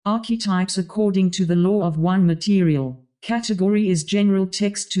Archetypes according to the law of one material. Category is general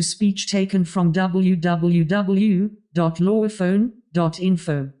text-to-speech taken from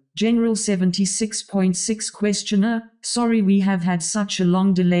www.lawaphone.info. General 76.6 Questioner, sorry we have had such a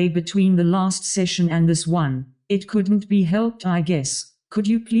long delay between the last session and this one. It couldn't be helped I guess. Could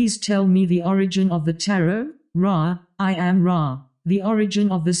you please tell me the origin of the tarot? Ra, I am Ra. The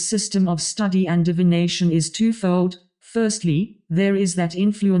origin of this system of study and divination is twofold. Firstly, there is that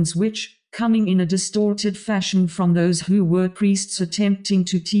influence which, coming in a distorted fashion from those who were priests attempting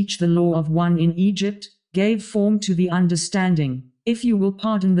to teach the law of one in Egypt, gave form to the understanding, if you will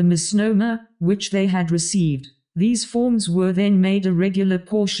pardon the misnomer, which they had received. These forms were then made a regular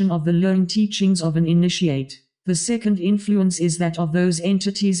portion of the learned teachings of an initiate. The second influence is that of those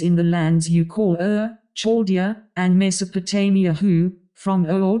entities in the lands you call Chaldea, and Mesopotamia who, from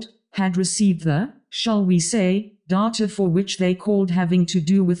old, had received the, shall we say, data for which they called having to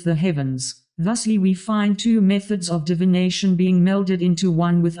do with the heavens. Thusly we find two methods of divination being melded into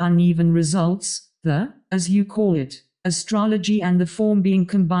one with uneven results, the, as you call it, astrology, and the form being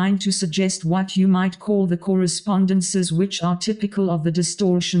combined to suggest what you might call the correspondences which are typical of the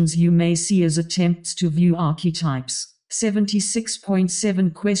distortions you may see as attempts to view archetypes.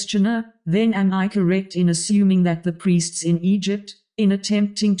 76.7 Questioner, then am I correct in assuming that the priests in Egypt, in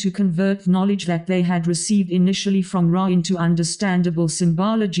attempting to convert knowledge that they had received initially from Ra into understandable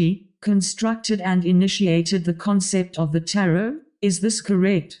symbology, constructed and initiated the concept of the tarot? Is this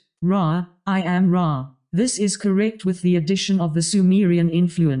correct? Ra, I am Ra. This is correct with the addition of the Sumerian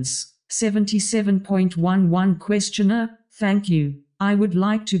influence. 77.11 Questioner, thank you. I would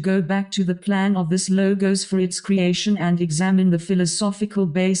like to go back to the plan of this logos for its creation and examine the philosophical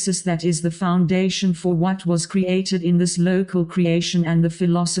basis that is the foundation for what was created in this local creation and the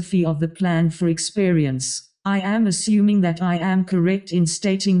philosophy of the plan for experience. I am assuming that I am correct in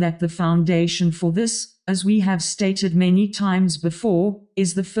stating that the foundation for this, as we have stated many times before,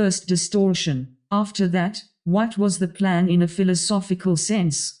 is the first distortion. After that, what was the plan in a philosophical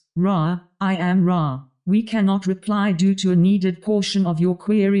sense? Ra, I am Ra. We cannot reply due to a needed portion of your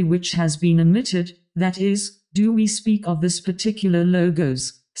query which has been omitted, that is, do we speak of this particular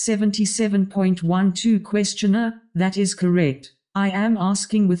logos? 77.12 Questioner, that is correct. I am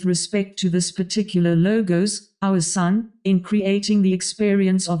asking with respect to this particular logos, our sun, in creating the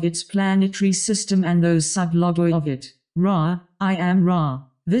experience of its planetary system and those sublogoi of it. Ra, I am Ra.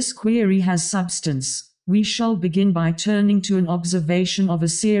 This query has substance. We shall begin by turning to an observation of a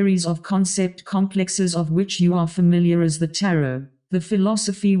series of concept complexes of which you are familiar as the tarot. The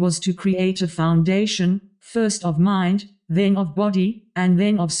philosophy was to create a foundation, first of mind, then of body, and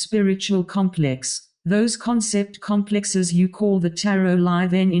then of spiritual complex. Those concept complexes you call the tarot lie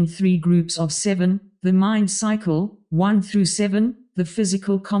then in three groups of 7, the mind cycle, 1 through 7, the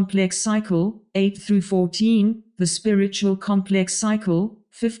physical complex cycle, 8 through 14, the spiritual complex cycle,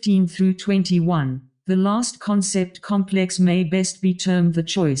 15 through 21. The last concept complex may best be termed the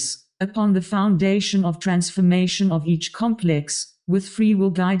choice, upon the foundation of transformation of each complex, with free will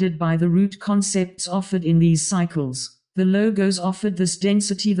guided by the root concepts offered in these cycles. The logos offered this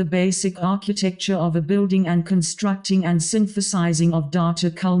density, the basic architecture of a building and constructing and synthesizing of data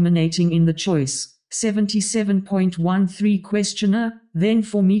culminating in the choice. 77.13 Questioner, then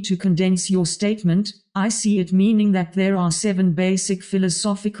for me to condense your statement, I see it meaning that there are 7 basic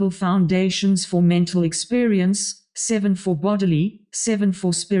philosophical foundations for mental experience, 7 for bodily, 7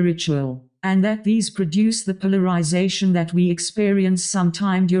 for spiritual, and that these produce the polarization that we experience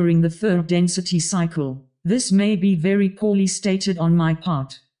sometime during the third density cycle. This may be very poorly stated on my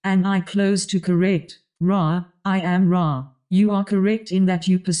part, and I close to correct. Ra, I am Ra. You are correct in that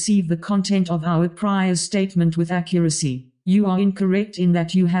you perceive the content of our prior statement with accuracy. You are incorrect in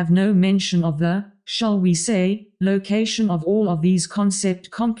that you have no mention of the, shall we say, location of all of these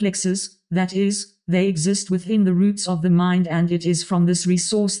concept complexes, that is, they exist within the roots of the mind, and it is from this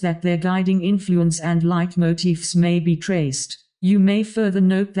resource that their guiding influence and leitmotifs may be traced. You may further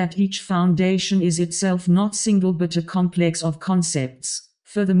note that each foundation is itself not single but a complex of concepts.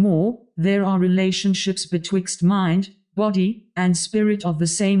 Furthermore, there are relationships betwixt mind, body, and spirit of the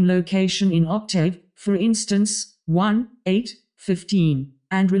same location in octave, for instance, 1, 8, 15,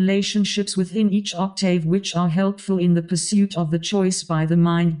 and relationships within each octave which are helpful in the pursuit of the choice by the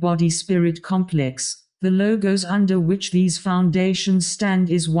mind-body-spirit complex. The logos under which these foundations stand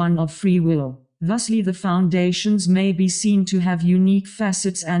is one of free will. Thusly the foundations may be seen to have unique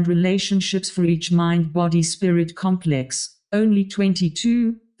facets and relationships for each mind-body-spirit complex. Only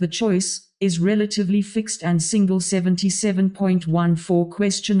 22, the choice, is relatively fixed and single. 77.14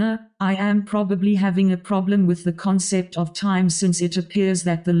 Questioner, I am probably having a problem with the concept of time, since it appears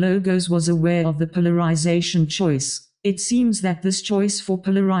that the Logos was aware of the polarization choice. It seems that this choice for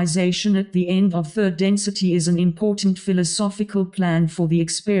polarization at the end of third density is an important philosophical plan for the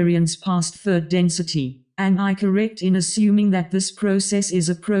experience past third density. Am I correct in assuming that this process is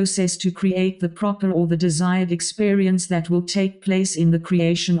a process to create the proper or the desired experience that will take place in the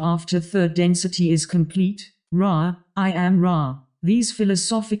creation after third density is complete? Ra, I am Ra. These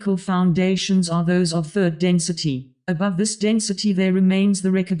philosophical foundations are those of third density. Above this density there remains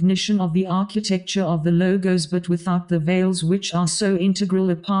the recognition of the architecture of the Logos, but without the veils which are so integral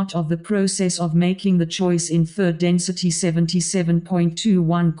a part of the process of making the choice in third density.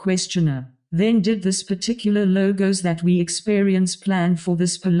 77.21 Questioner. Then did this particular Logos that we experience plan for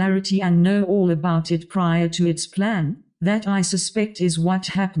this polarity and know all about it prior to its plan? That, I suspect, is what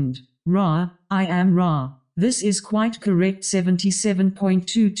happened. Ra, I am Ra. This is quite correct.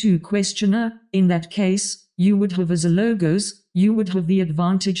 77.22 Questioner. In that case, you would have, as a Logos, you would have the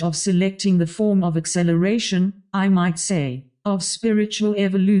advantage of selecting the form of acceleration, I might say, of spiritual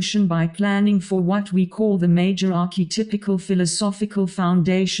evolution by planning for what we call the major archetypical philosophical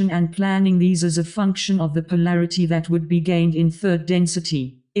foundation and planning these as a function of the polarity that would be gained in third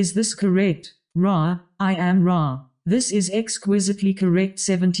density. Is this correct? Ra, I am Ra. This is exquisitely correct.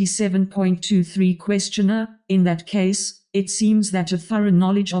 77.23 Questioner. In that case, it seems that a thorough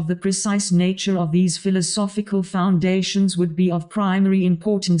knowledge of the precise nature of these philosophical foundations would be of primary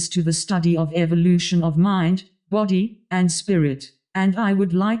importance to the study of evolution of mind, body, and spirit. And I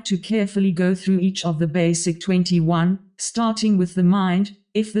would like to carefully go through each of the basic 21, starting with the mind,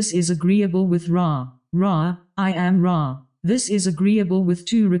 if this is agreeable with Ra. Ra, I am Ra. This is agreeable with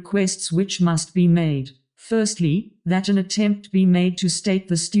two requests which must be made. Firstly, that an attempt be made to state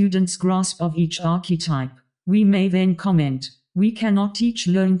the student's grasp of each archetype. We may then comment. We cannot teach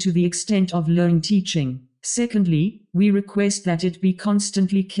learn to the extent of learn teaching. Secondly, we request that it be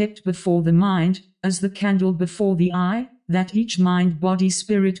constantly kept before the mind, as the candle before the eye, that each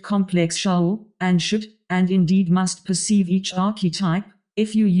mind-body-spirit complex shall, and should, and indeed must perceive each archetype,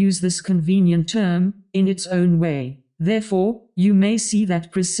 if you use this convenient term, in its own way. Therefore, you may see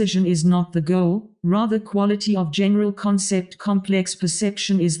that precision is not the goal, rather quality of general concept complex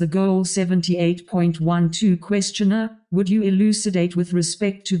perception is the goal. 78.12 Questioner, would you elucidate with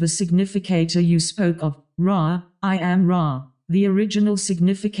respect to the significator you spoke of? Ra, I am Ra. The original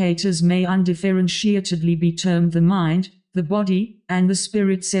significators may undifferentiatedly be termed the mind, the body, and the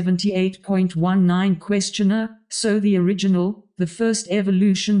spirit. 78.19 Questioner, so the original, the first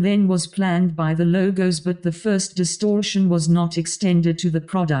evolution then was planned by the Logos, but the first distortion was not extended to the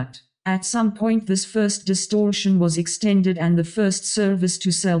product. At some point this first distortion was extended and the first service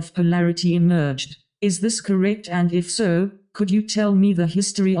to self-polarity emerged. Is this correct, and if so, could you tell me the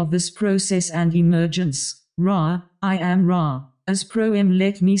history of this process and emergence? Ra, I am Ra. As proem,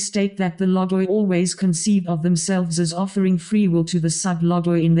 let me state that the Logoi always conceived of themselves as offering free will to the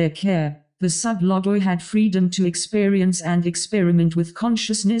sub-Logoi in their care. The sub-Logoi had freedom to experience and experiment with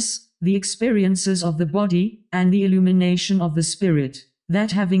consciousness, the experiences of the body, and the illumination of the spirit.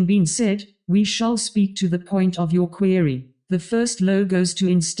 That having been said, we shall speak to the point of your query. The first Logos to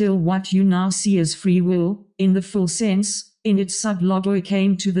instill what you now see as free will, in the full sense, in its sub-Logoi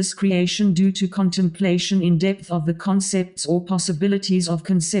came to this creation due to contemplation in depth of the concepts or possibilities of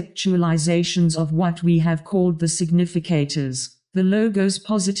conceptualizations of what we have called the significators. The Logos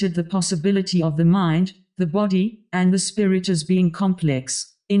posited the possibility of the mind, the body, and the spirit as being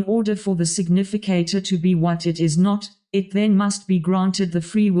complex. In order for the significator to be what it is not, it then must be granted the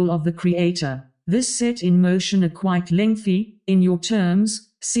free will of the creator. This set in motion a quite lengthy, in your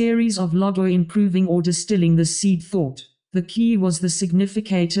terms, series of Logoi improving or distilling the seed thought. The key was the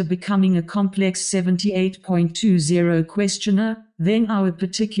significator becoming a complex. 78.20 Questioner, then our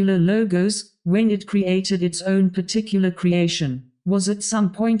particular Logos, when it created its own particular creation, was at some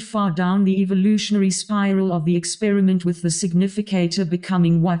point far down the evolutionary spiral of the experiment with the significator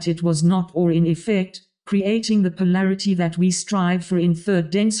becoming what it was not, or in effect, creating the polarity that we strive for in third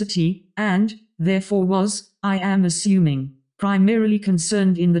density, and, therefore was, I am assuming, primarily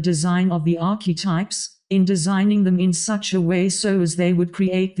concerned in the design of the archetypes, in designing them in such a way so as they would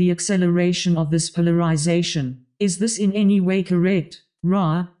create the acceleration of this polarization. Is this in any way correct?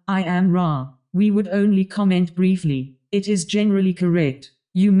 Ra, I am Ra. We would only comment briefly. It is generally correct.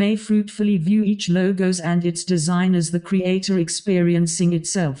 You may fruitfully view each Logos and its design as the creator experiencing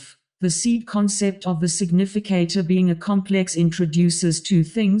itself. The seed concept of the significator being a complex introduces two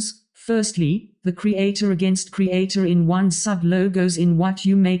things. Firstly, the creator against creator in one sub-logos in what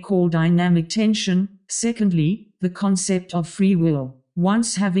you may call dynamic tension. Secondly, the concept of free will,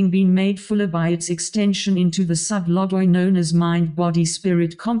 once having been made fuller by its extension into the sub-logo known as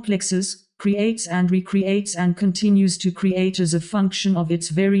mind-body-spirit complexes, creates and recreates and continues to create as a function of its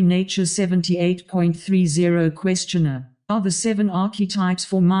very nature. 78.30 Questioner. Are the 7 archetypes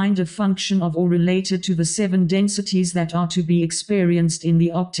for mind a function of or related to the 7 densities that are to be experienced in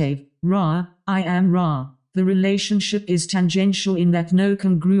the octave? Ra, I am Ra. The relationship is tangential in that no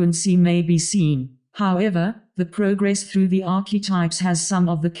congruency may be seen. However, the progress through the archetypes has some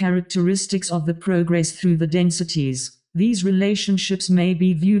of the characteristics of the progress through the densities. These relationships may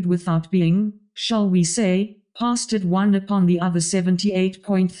be viewed without being, shall we say, pasted one upon the other.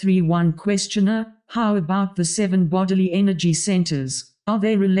 78.31 Questioner. How about the 7 bodily energy centers? Are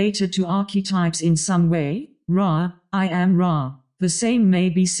they related to archetypes in some way? Ra, I am Ra. The same may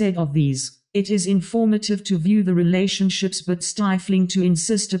be said of these. It is informative to view the relationships but stifling to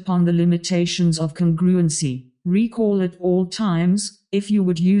insist upon the limitations of congruency. Recall at all times, if you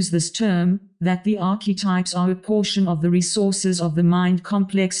would use this term, that the archetypes are a portion of the resources of the mind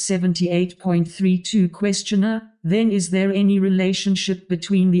complex. 78.32 Questioner. Then is there any relationship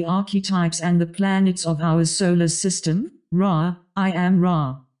between the archetypes and the planets of our solar system? Ra, I am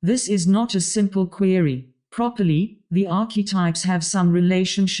Ra. This is not a simple query. Properly, the archetypes have some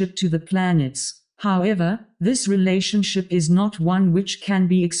relationship to the planets. However, this relationship is not one which can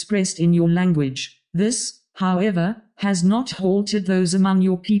be expressed in your language. This, however, has not halted those among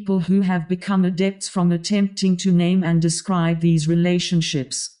your people who have become adepts from attempting to name and describe these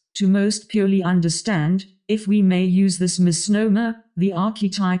relationships. To most purely understand, if we may use this misnomer, the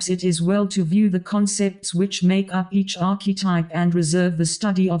archetypes, it is well to view the concepts which make up each archetype and reserve the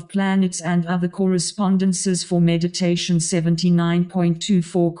study of planets and other correspondences for meditation.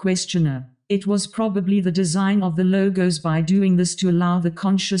 79.24 Questioner. It was probably the design of the logos by doing this to allow the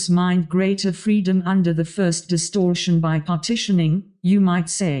conscious mind greater freedom under the first distortion by partitioning, you might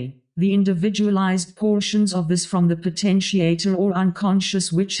say, the individualized portions of this from the potentiator or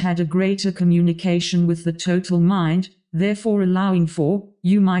unconscious which had a greater communication with the total mind, therefore allowing for,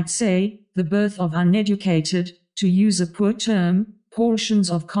 you might say, the birth of uneducated, to use a poor term, portions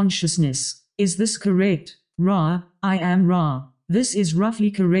of consciousness. Is this correct? Ra, I am Ra. This is roughly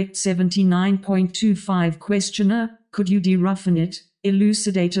correct. 79.25 Questioner. Could you deroughen it,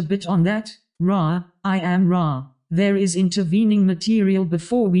 elucidate a bit on that? Ra, I am Ra. There is intervening material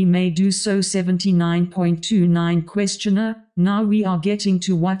before we may do so. 79.29 Questioner. Now we are getting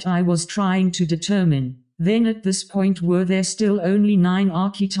to what I was trying to determine. Then at this point were there still only 9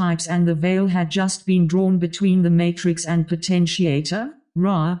 archetypes and the veil had just been drawn between the matrix and potentiator?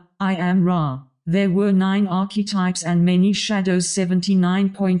 Ra, I am Ra. There were 9 archetypes and many shadows.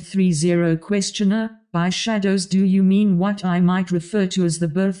 79.30 Questioner. By shadows do you mean what I might refer to as the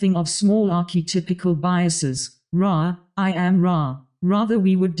birthing of small archetypical biases? Ra, I am Ra. Rather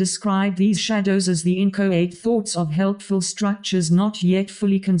we would describe these shadows as the inchoate thoughts of helpful structures not yet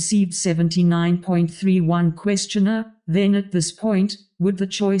fully conceived. 79.31 Questioner. Then at this point, would the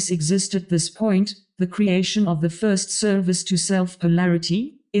choice exist at this point, the creation of the first service to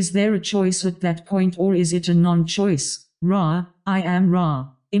self-polarity? Is there a choice at that point or is it a non-choice? Ra, I am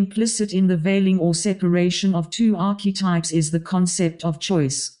Ra. Implicit in the veiling or separation of 2 archetypes is the concept of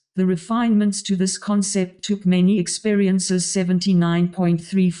choice. The refinements to this concept took many experiences.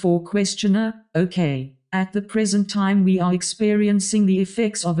 79.34 Questioner. Okay. At the present time we are experiencing the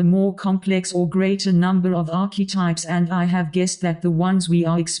effects of a more complex or greater number of archetypes, and I have guessed that the ones we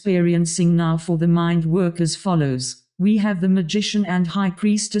are experiencing now for the mind work as follows. We have the magician and high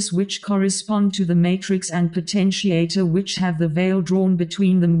priestess which correspond to the matrix and potentiator which have the veil drawn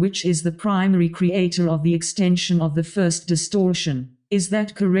between them, which is the primary creator of the extension of the first distortion. Is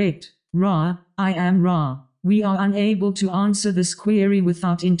that correct? Ra, I am Ra. We are unable to answer this query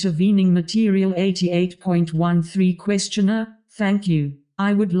without intervening material. 88.13 Questioner. Thank you.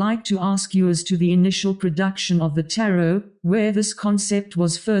 I would like to ask you as to the initial production of the tarot, where this concept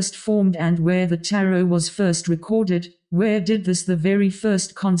was first formed and where the tarot was first recorded. Where did this the very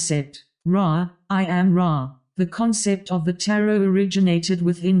first concept? Ra, I am Ra. The concept of the tarot originated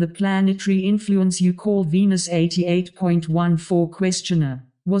within the planetary influence you call Venus. 88.14 Questioner.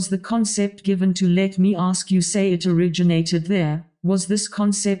 Was the concept given to, let me ask you, say it originated there? Was this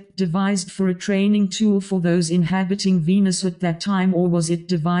concept devised for a training tool for those inhabiting Venus at that time, or was it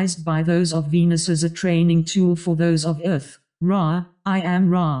devised by those of Venus as a training tool for those of Earth? Ra, I am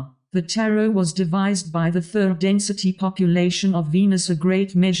Ra. The tarot was devised by the third density population of Venus, a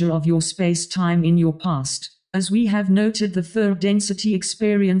great measure of your space-time in your past. As we have noted, the third density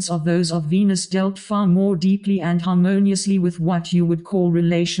experience of those of Venus dealt far more deeply and harmoniously with what you would call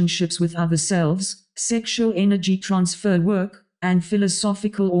relationships with other selves, sexual energy transfer work, and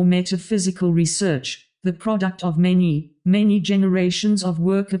philosophical or metaphysical research, the product of many, many generations of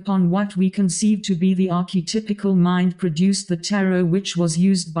work upon what we conceive to be the archetypical mind produced the tarot, which was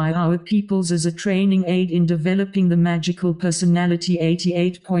used by our peoples as a training aid in developing the magical personality.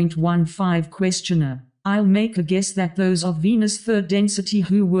 88.15 Questioner. I'll make a guess that those of Venus third density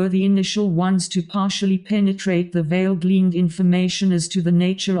who were the initial ones to partially penetrate the veil gleaned information as to the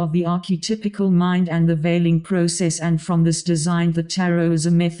nature of the archetypical mind and the veiling process, and from this designed the tarot as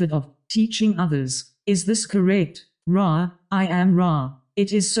a method of teaching others. Is this correct? Ra, I am Ra.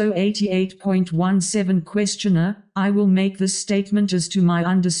 It is so. 88.17 Questioner. I will make this statement as to my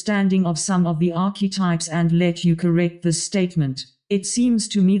understanding of some of the archetypes and let you correct this statement. It seems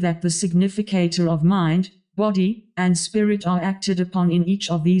to me that the significator of mind, body, and spirit are acted upon in each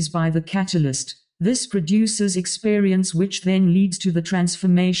of these by the catalyst. This produces experience, which then leads to the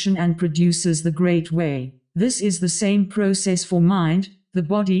transformation and produces the great way. This is the same process for mind, the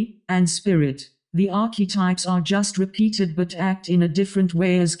body, and spirit. The archetypes are just repeated but act in a different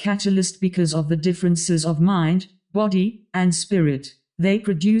way as catalyst because of the differences of mind, body, and spirit. They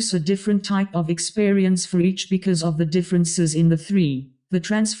produce a different type of experience for each because of the differences in the three. The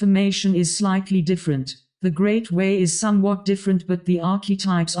transformation is slightly different. The great way is somewhat different, but the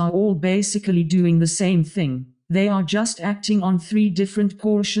archetypes are all basically doing the same thing. They are just acting on three different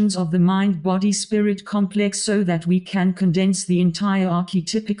portions of the mind-body-spirit complex so that we can condense the entire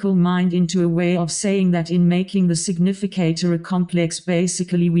archetypical mind into a way of saying that in making the significator a complex,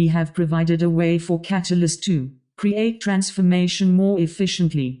 basically we have provided a way for catalyst to create transformation more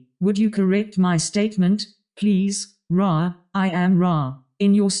efficiently. Would you correct my statement, please? Ra, I am Ra.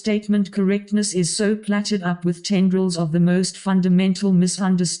 In your statement, correctness is so plaited up with tendrils of the most fundamental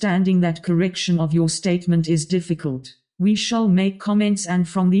misunderstanding that correction of your statement is difficult. We shall make comments, and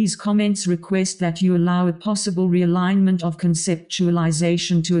from these comments request that you allow a possible realignment of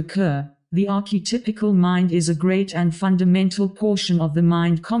conceptualization to occur. The archetypical mind is a great and fundamental portion of the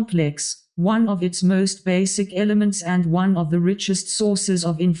mind complex, one of its most basic elements and one of the richest sources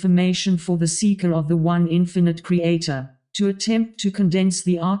of information for the seeker of the one infinite creator. To attempt to condense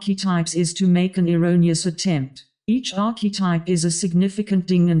the archetypes is to make an erroneous attempt. Each archetype is a significant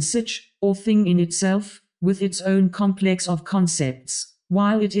ding and sitch, or thing in itself, with its own complex of concepts.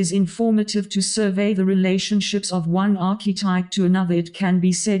 While it is informative to survey the relationships of one archetype to another, it can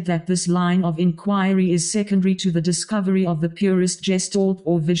be said that this line of inquiry is secondary to the discovery of the purest gestalt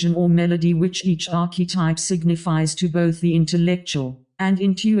or vision or melody which each archetype signifies to both the intellectual and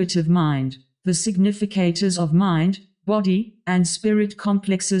intuitive mind. The significators of mind, body, and spirit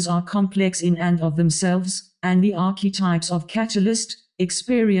complexes are complex in and of themselves, and the archetypes of catalyst,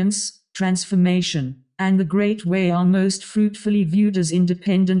 experience, transformation, and the great way are most fruitfully viewed as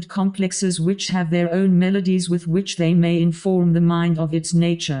independent complexes which have their own melodies with which they may inform the mind of its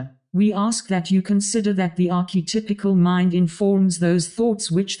nature. We ask that you consider that the archetypical mind informs those thoughts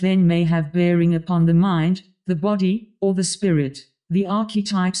which then may have bearing upon the mind, the body, or the spirit. The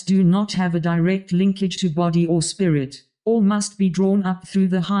archetypes do not have a direct linkage to body or spirit. All must be drawn up through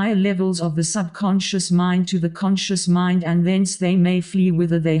the higher levels of the subconscious mind to the conscious mind, and thence they may flee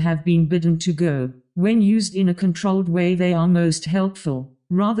whither they have been bidden to go. When used in a controlled way, they are most helpful.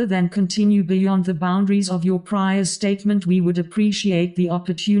 Rather than continue beyond the boundaries of your prior statement, we would appreciate the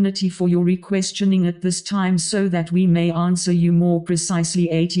opportunity for your re-questioning at this time so that we may answer you more precisely.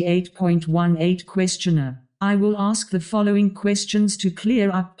 88.18 Questioner. I will ask the following questions to clear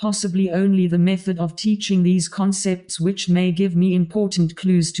up possibly only the method of teaching these concepts, which may give me important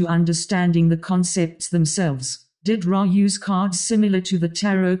clues to understanding the concepts themselves. Did Ra use cards similar to the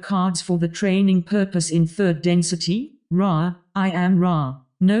tarot cards for the training purpose in third density? Ra, I am Ra.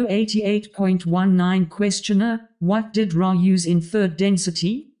 No. 88.19 Questioner. What did Ra use in third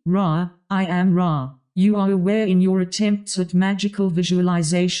density? Ra, I am Ra. You are aware in your attempts at magical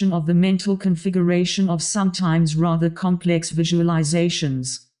visualization of the mental configuration of sometimes rather complex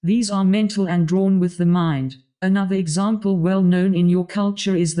visualizations. These are mental and drawn with the mind. Another example well known in your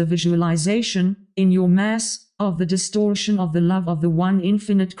culture is the visualization, in your mass, of the distortion of the love of the one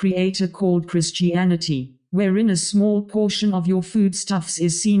infinite creator called Christianity, wherein a small portion of your foodstuffs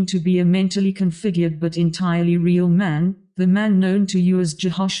is seen to be a mentally configured but entirely real man, the man known to you as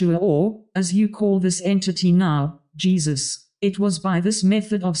Jehoshua, or, as you call this entity now, Jesus. It was by this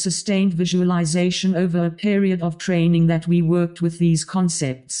method of sustained visualization over a period of training that we worked with these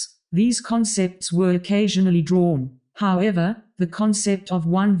concepts. These concepts were occasionally drawn, However, the concept of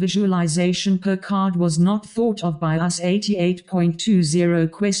one visualization per card was not thought of by us.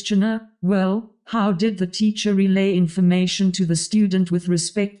 88.20 Questioner: well, how did the teacher relay information to the student with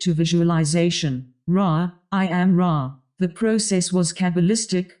respect to visualization? Ra, I am Ra. The process was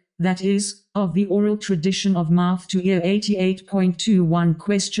Kabbalistic, that is, of the oral tradition of mouth to ear. 88.21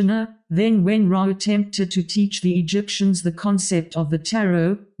 Questioner: then when Ra attempted to teach the Egyptians the concept of the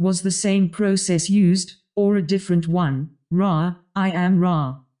tarot, was the same process used, or a different one? Ra, I am Ra.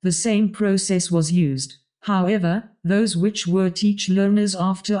 The same process was used. However, those which were teach learners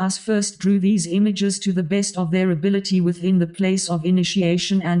after us first drew these images to the best of their ability within the place of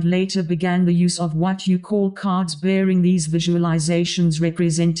initiation and later began the use of what you call cards bearing these visualizations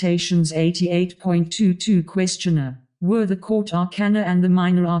representations. 88.22 Questioner: were the court arcana and the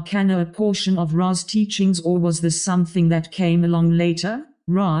minor arcana a portion of Ra's teachings, or was this something that came along later?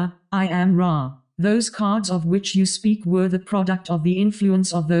 Ra, I am Ra. Those cards of which you speak were the product of the influence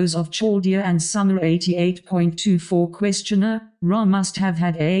of those of Chaldea and Sumer. 88.24 Questioner: Ra must have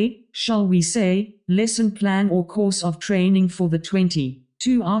had a, shall we say, lesson plan or course of training for the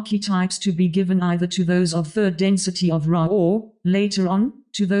 22 archetypes to be given either to those of third density of Ra or, later on,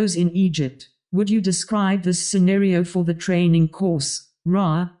 to those in Egypt. Would you describe this scenario for the training course?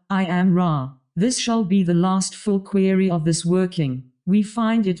 Ra, I am Ra. This shall be the last full query of this working. We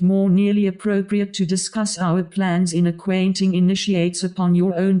find it more nearly appropriate to discuss our plans in acquainting initiates upon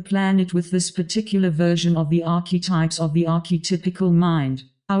your own planet with this particular version of the archetypes of the archetypical mind.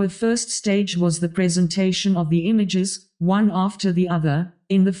 Our first stage was the presentation of the images, one after the other,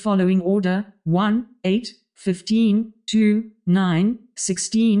 in the following order: 1, 8, 15, 2, 9,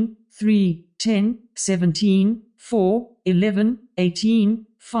 16, 3, 10, 17, 4, 11, 18,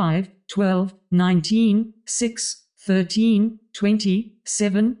 5, 12, 19, 6, 13, 20,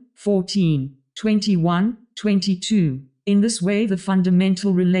 7, 14, 21, 22. In this way the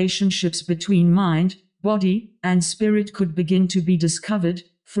fundamental relationships between mind, body, and spirit could begin to be discovered,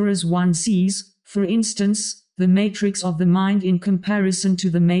 for as one sees, for instance, the matrix of the mind in comparison to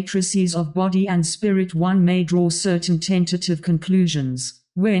the matrices of body and spirit, one may draw certain tentative conclusions.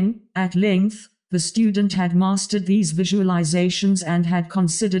 When, at length, the student had mastered these visualizations and had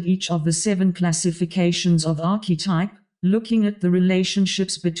considered each of the 7 classifications of archetype, looking at the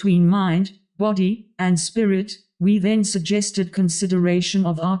relationships between mind, body, and spirit, we then suggested consideration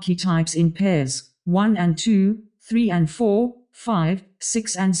of archetypes in pairs: 1 and 2, 3 and 4, 5,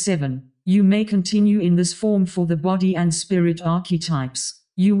 6 and 7. You may continue in this form for the body and spirit archetypes.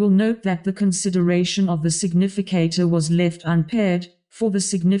 You will note that the consideration of the significator was left unpaired, for the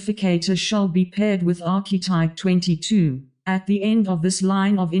significator shall be paired with archetype 22. At the end of this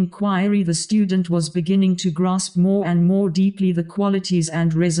line of inquiry the student was beginning to grasp more and more deeply the qualities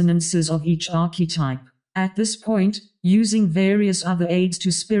and resonances of each archetype. At this point, using various other aids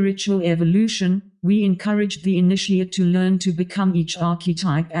to spiritual evolution, we encouraged the initiate to learn to become each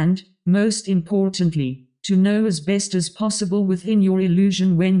archetype and, most importantly, to know as best as possible within your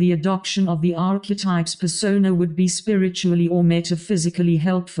illusion when the adoption of the archetype's persona would be spiritually or metaphysically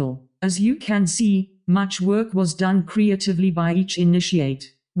helpful. As you can see, much work was done creatively by each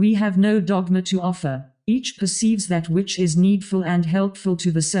initiate. We have no dogma to offer. Each perceives that which is needful and helpful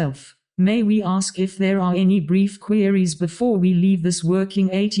to the self. May we ask if there are any brief queries before we leave this working?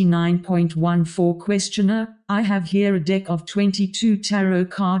 89.14 Questioner: I have here a deck of 22 tarot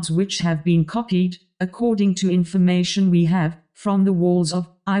cards which have been copied, according to information we have, from the walls of,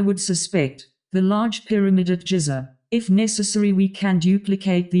 I would suspect, the large pyramid at Giza. If necessary we can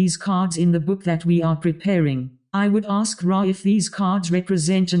duplicate these cards in the book that we are preparing. I would ask Ra if these cards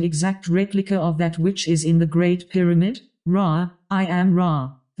represent an exact replica of that which is in the Great Pyramid. Ra, I am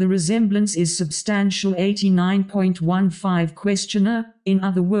Ra. The resemblance is substantial. 89.15 Questioner: in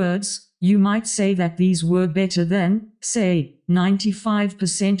other words, you might say that these were better than, say,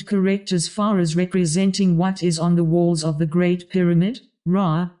 95% correct as far as representing what is on the walls of the Great Pyramid.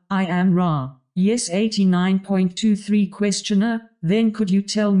 Ra, I am Ra. Yes. 89.23 Questioner: then could you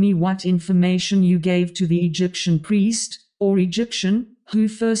tell me what information you gave to the Egyptian priest, or Egyptian, who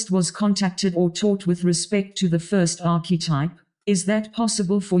first was contacted or taught with respect to the first archetype? Is that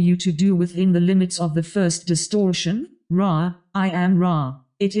possible for you to do within the limits of the first distortion? Ra, I am Ra.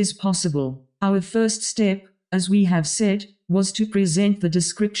 It is possible. Our first step, as we have said, was to present the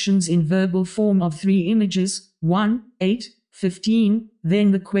descriptions in verbal form of 3 images, 1, 8, 15,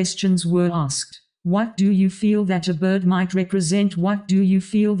 then the questions were asked. What do you feel that a bird might represent? What do you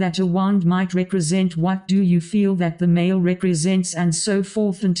feel that a wand might represent? What do you feel that the male represents? And so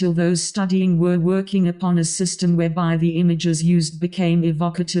forth, until those studying were working upon a system whereby the images used became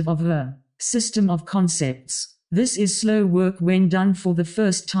evocative of a system of concepts. This is slow work when done for the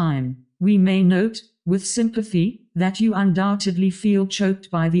first time. We may note, with sympathy, that you undoubtedly feel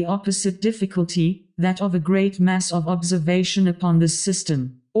choked by the opposite difficulty, that of a great mass of observation upon this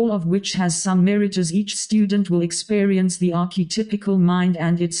system, all of which has some merit, as each student will experience the archetypical mind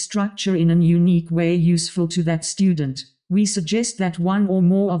and its structure in an unique way useful to that student. We suggest that one or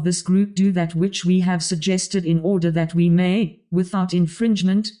more of this group do that which we have suggested in order that we may, without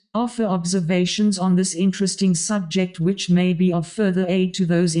infringement, offer observations on this interesting subject which may be of further aid to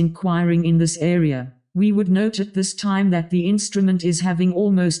those inquiring in this area. We would note at this time that the instrument is having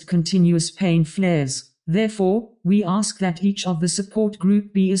almost continuous pain flares. Therefore, we ask that each of the support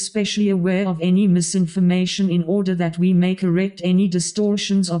group be especially aware of any misinformation in order that we may correct any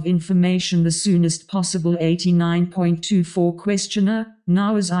distortions of information the soonest possible. 89.24 Questioner: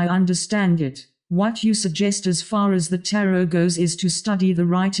 Now as I understand it, what you suggest as far as the tarot goes is to study the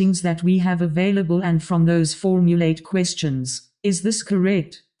writings that we have available and from those formulate questions. Is this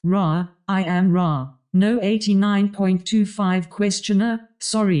correct? Ra: I am Ra. No. 89.25 Questioner: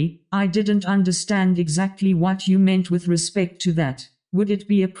 Sorry, I didn't understand exactly what you meant with respect to that. Would it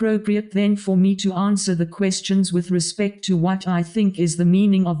be appropriate then for me to answer the questions with respect to what I think is the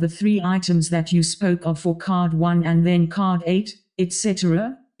meaning of the 3 items that you spoke of for card 1 and then card 8,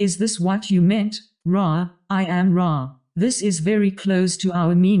 etc.? Is this what you meant? Ra: I am Ra. This is very close to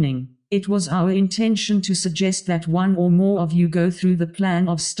our meaning. It was our intention to suggest that one or more of you go through the plan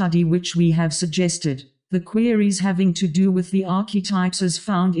of study which we have suggested. The queries having to do with the archetypes as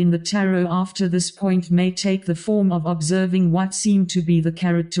found in the tarot after this point may take the form of observing what seem to be the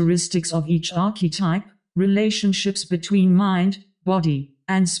characteristics of each archetype, relationships between mind, body,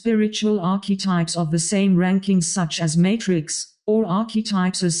 and spiritual archetypes of the same rankings such as matrix, or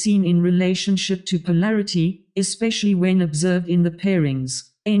archetypes as seen in relationship to polarity, especially when observed in the pairings.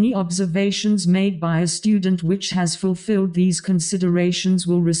 Any observations made by a student which has fulfilled these considerations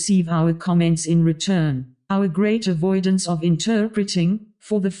will receive our comments in return. Our great avoidance of interpreting,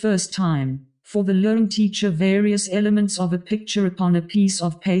 for the first time, for the learned teacher various elements of a picture upon a piece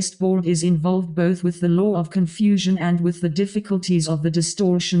of pasteboard is involved both with the law of confusion and with the difficulties of the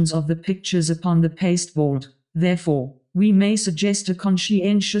distortions of the pictures upon the pasteboard. Therefore, we may suggest a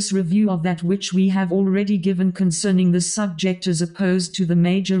conscientious review of that which we have already given concerning this subject, as opposed to the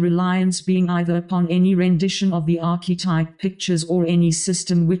major reliance being either upon any rendition of the archetype pictures or any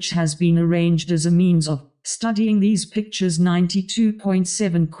system which has been arranged as a means of studying these pictures.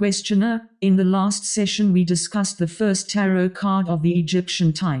 92.7 Questioner: In the last session we discussed the first tarot card of the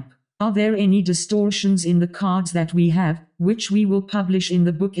Egyptian type. Are there any distortions in the cards that we have, which we will publish in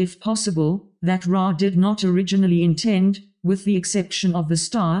the book if possible, that Ra did not originally intend, with the exception of the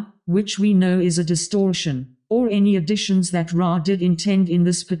star, which we know is a distortion, or any additions that Ra did intend in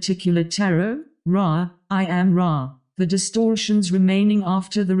this particular tarot? Ra: I am Ra. The distortions remaining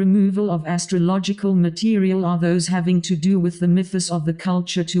after the removal of astrological material are those having to do with the mythos of the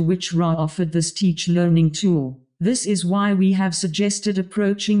culture to which Ra offered this teach-learning tool. This is why we have suggested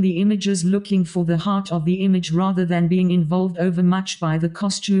approaching the images looking for the heart of the image rather than being involved overmuch by the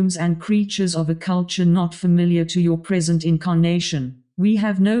costumes and creatures of a culture not familiar to your present incarnation. We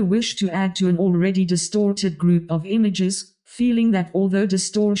have no wish to add to an already distorted group of images, feeling that although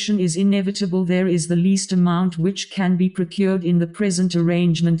distortion is inevitable, there is the least amount which can be procured in the present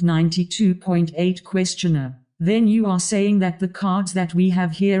arrangement. 92.8 Questioner: Then you are saying that the cards that we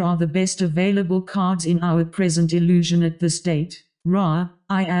have here are the best available cards in our present illusion at this date? Ra: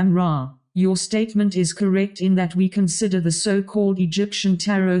 I am Ra. Your statement is correct in that we consider the so-called Egyptian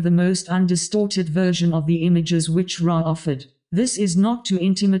tarot the most undistorted version of the images which Ra offered. This is not to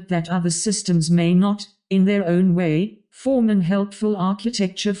intimate that other systems may not, in their own way, form an helpful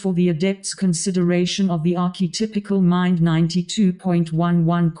architecture for the adept's consideration of the archetypical mind.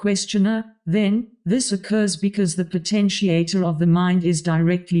 92.11 Questioner: Then, this occurs because the potentiator of the mind is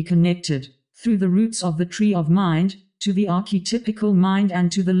directly connected, through the roots of the tree of mind, to the archetypical mind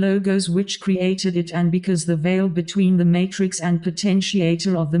and to the logos which created it, and because the veil between the matrix and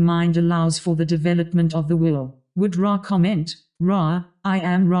potentiator of the mind allows for the development of the will. Would Ra comment? Ra: I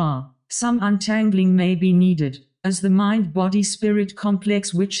am Ra. Some untangling may be needed, as the mind-body-spirit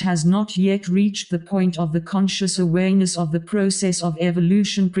complex, which has not yet reached the point of the conscious awareness of the process of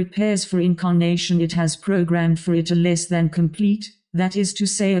evolution, prepares for incarnation. It has programmed for it a less than complete, that is to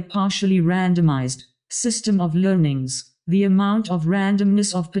say a partially randomized, system of learnings. The amount of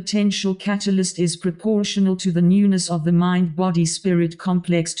randomness of potential catalyst is proportional to the newness of the mind-body-spirit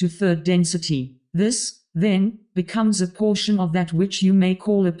complex to third density. This, then, becomes a portion of that which you may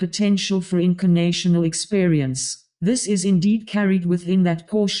call a potential for incarnational experience. This is indeed carried within that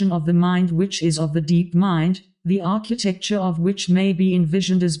portion of the mind which is of the deep mind, the architecture of which may be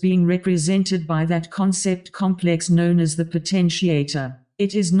envisioned as being represented by that concept complex known as the potentiator.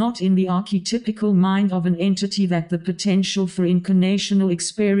 It is not in the archetypical mind of an entity that the potential for incarnational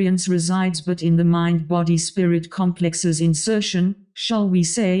experience resides, but in the mind-body-spirit complex's insertion, shall we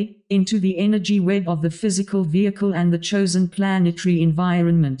say, into the energy web of the physical vehicle and the chosen planetary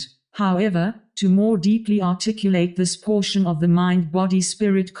environment. However, to more deeply articulate this portion of the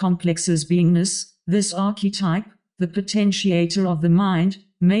mind-body-spirit complex's beingness, this archetype, the potentiator of the mind,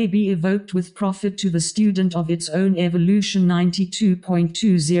 may be evoked with profit to the student of its own evolution.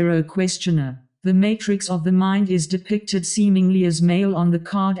 92.20 Questioner. The matrix of the mind is depicted seemingly as male on the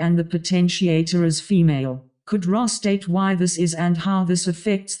card and the potentiator as female. Could Ra state why this is and how this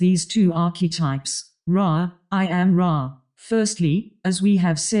affects these two archetypes? Ra, I am Ra. Firstly, as we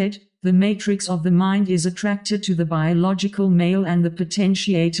have said, the matrix of the mind is attracted to the biological male and the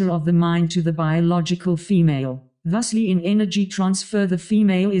potentiator of the mind to the biological female. Thusly, in energy transfer, the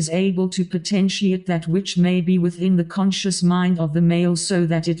female is able to potentiate that which may be within the conscious mind of the male so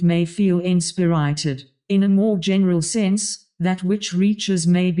that it may feel inspirited. In a more general sense, that which reaches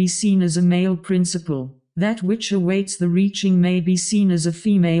may be seen as a male principle. That which awaits the reaching may be seen as a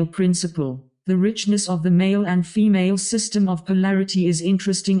female principle. The richness of the male and female system of polarity is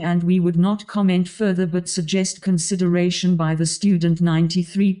interesting, and we would not comment further but suggest consideration by the student.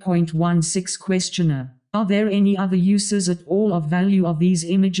 93.16 Questioner. Are there any other uses at all of value of these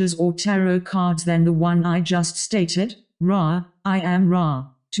images or tarot cards than the one I just stated? Ra, I am Ra.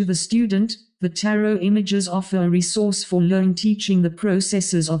 To the student, the tarot images offer a resource for learning teaching the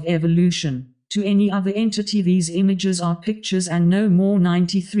processes of evolution. To any other entity, these images are pictures and no more.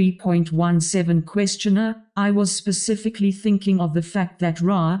 93.17 Questioner. I was specifically thinking of the fact that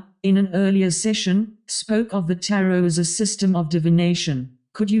Ra, in an earlier session, spoke of the tarot as a system of divination.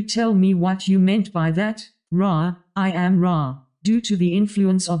 Could you tell me what you meant by that? Ra, I am Ra. Due to the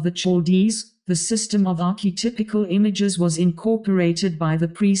influence of the Chaldees, the system of archetypical images was incorporated by the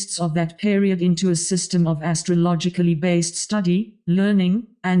priests of that period into a system of astrologically based study, learning,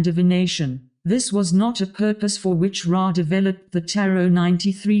 and divination. This was not a purpose for which Ra developed the tarot.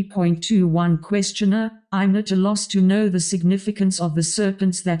 93.21 Questioner. I'm at a loss to know the significance of the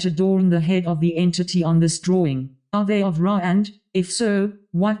serpents that adorn the head of the entity on this drawing. Are they of Ra, and, if so,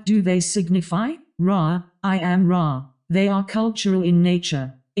 what do they signify? Ra, I am Ra. They are cultural in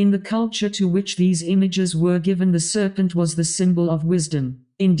nature. In the culture to which these images were given, the serpent was the symbol of wisdom.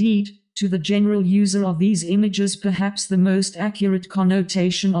 Indeed, to the general user of these images, perhaps the most accurate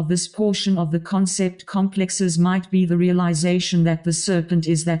connotation of this portion of the concept complexes might be the realization that the serpent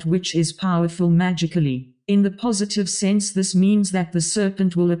is that which is powerful magically. In the positive sense, this means that the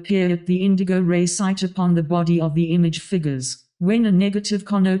serpent will appear at the indigo ray sight upon the body of the image figures. When a negative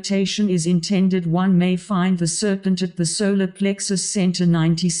connotation is intended, one may find the serpent at the solar plexus center.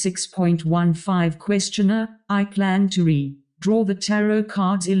 96.15 Questioner. I plan to redraw the tarot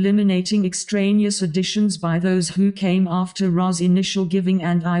cards, eliminating extraneous additions by those who came after Ra's initial giving,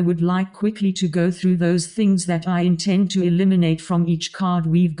 and I would like quickly to go through those things that I intend to eliminate from each card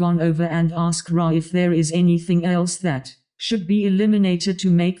we've gone over and ask Ra if there is anything else that should be eliminated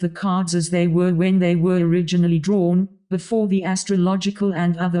to make the cards as they were when they were originally drawn, before the astrological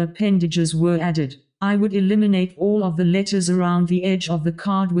and other appendages were added. I would eliminate all of the letters around the edge of the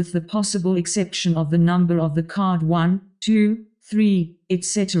card with the possible exception of the number of the card 1, 2, 3,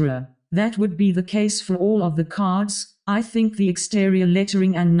 etc. That would be the case for all of the cards. I think the exterior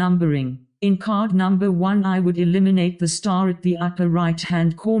lettering and numbering. In card number 1, I would eliminate the star at the upper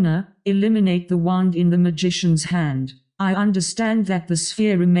right-hand corner, eliminate the wand in the magician's hand. I understand that the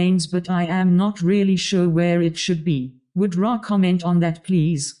sphere remains, but I am not really sure where it should be. Would Ra comment on that,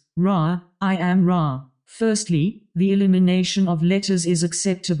 please? Ra, I am Ra. Firstly, the elimination of letters is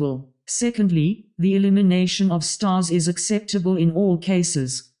acceptable. Secondly, the elimination of stars is acceptable in all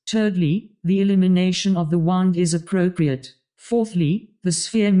cases. Thirdly, the elimination of the wand is appropriate. Fourthly, the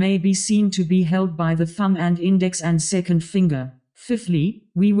sphere may be seen to be held by the thumb and index and second finger. Fifthly,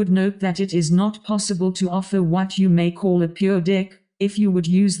 we would note that it is not possible to offer what you may call a pure deck, if you would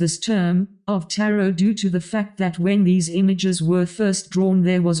use this term, of tarot, due to the fact that when these images were first drawn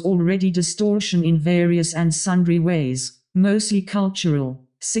there was already distortion in various and sundry ways, mostly cultural.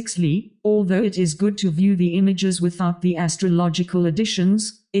 Sixthly, although it is good to view the images without the astrological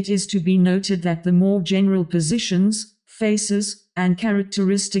additions, it is to be noted that the more general positions, faces, and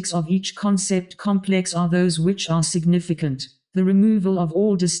characteristics of each concept complex are those which are significant. The removal of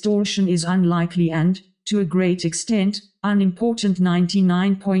all distortion is unlikely and, to a great extent, unimportant.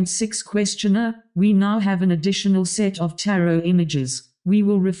 99.6 Questioner. We now have an additional set of tarot images. We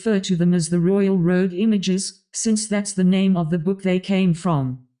will refer to them as the Royal Road images, since that's the name of the book they came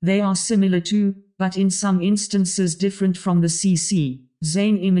from. They are similar to, but in some instances different from the C.C.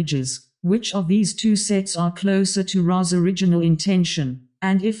 Zane images. Which of these two sets are closer to Ra's original intention?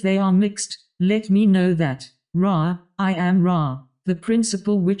 And if they are mixed, let me know that. Ra, I am Ra. The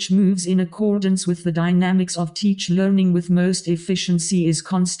principle which moves in accordance with the dynamics of teach learning with most efficiency is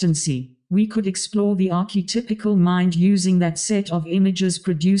constancy. We could explore the archetypical mind using that set of images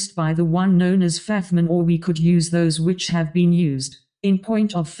produced by the one known as Fathman, or we could use those which have been used. In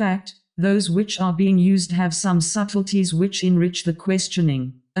point of fact, those which are being used have some subtleties which enrich the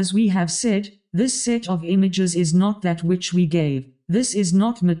questioning. As we have said, this set of images is not that which we gave. This is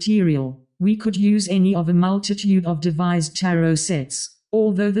not material. We could use any of a multitude of devised tarot sets.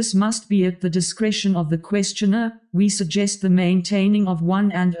 Although this must be at the discretion of the questioner, we suggest the maintaining of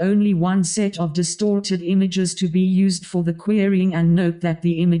one and only one set of distorted images to be used for the querying, and note that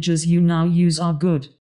the images you now use are good.